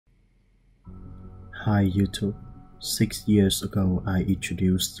Hi YouTube. 6 years ago I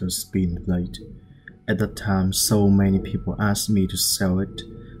introduced the spin blade. At that time so many people asked me to sell it,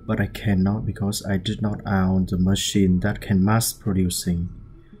 but I cannot because I did not own the machine that can mass producing,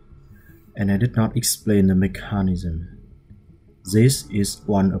 and I did not explain the mechanism. This is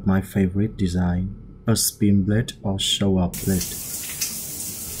one of my favorite designs, a spin blade or show-up blade.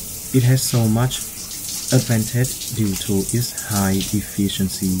 It has so much advantage due to its high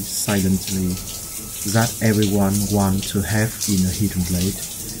efficiency silently that everyone wants to have in a hidden blade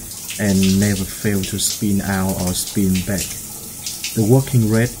and never fail to spin out or spin back. The working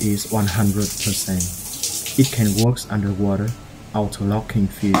rate is 100%. It can work underwater, auto-locking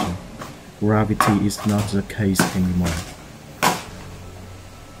feature. Gravity is not the case anymore.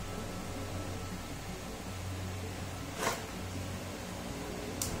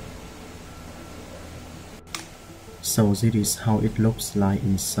 So this is how it looks like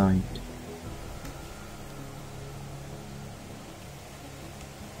inside.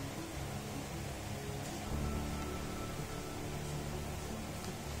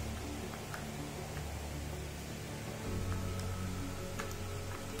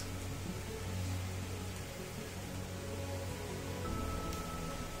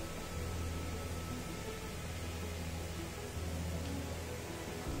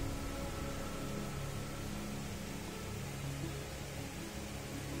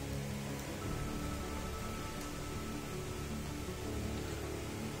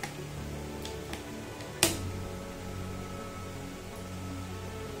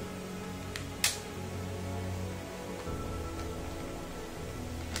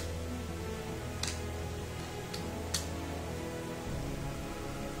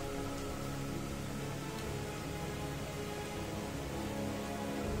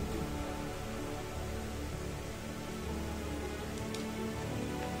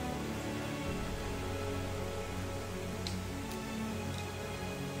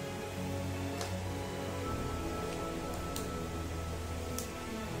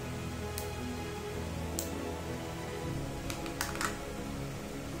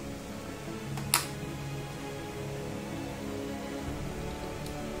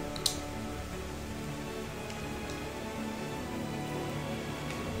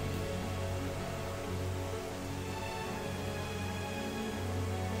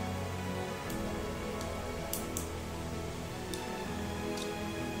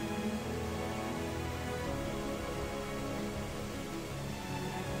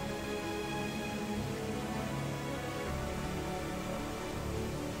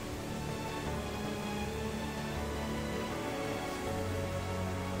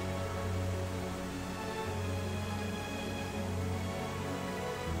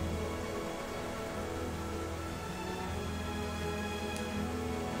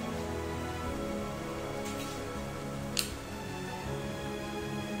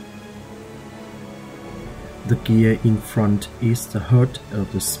 The gear in front is the heart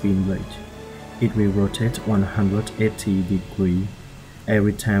of the spin blade. It will rotate 180 degrees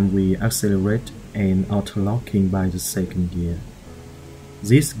every time we accelerate and auto-locking by the second gear.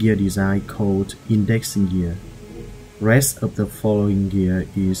 This gear design called indexing gear. Rest of the following gear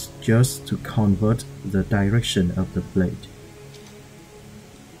is just to convert the direction of the blade.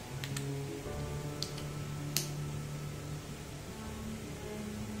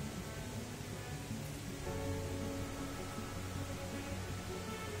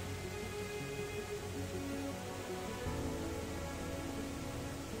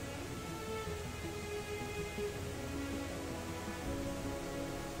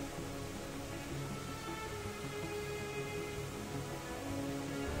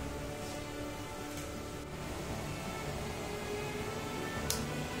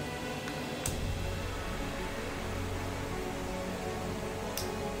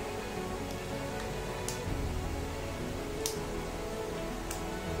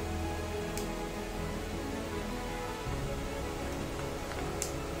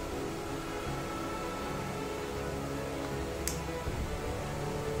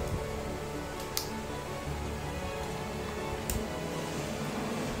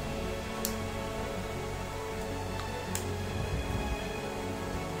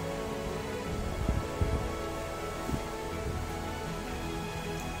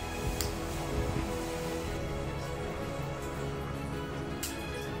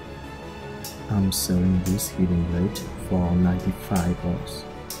 I'm selling this hidden blade for $95.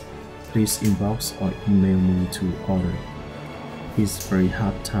 Please inbox or email me to order. It's very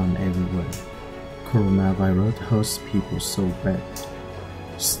hard time everywhere. Coronavirus hurts people so bad.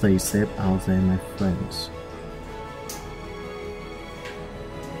 Stay safe out there, my friends.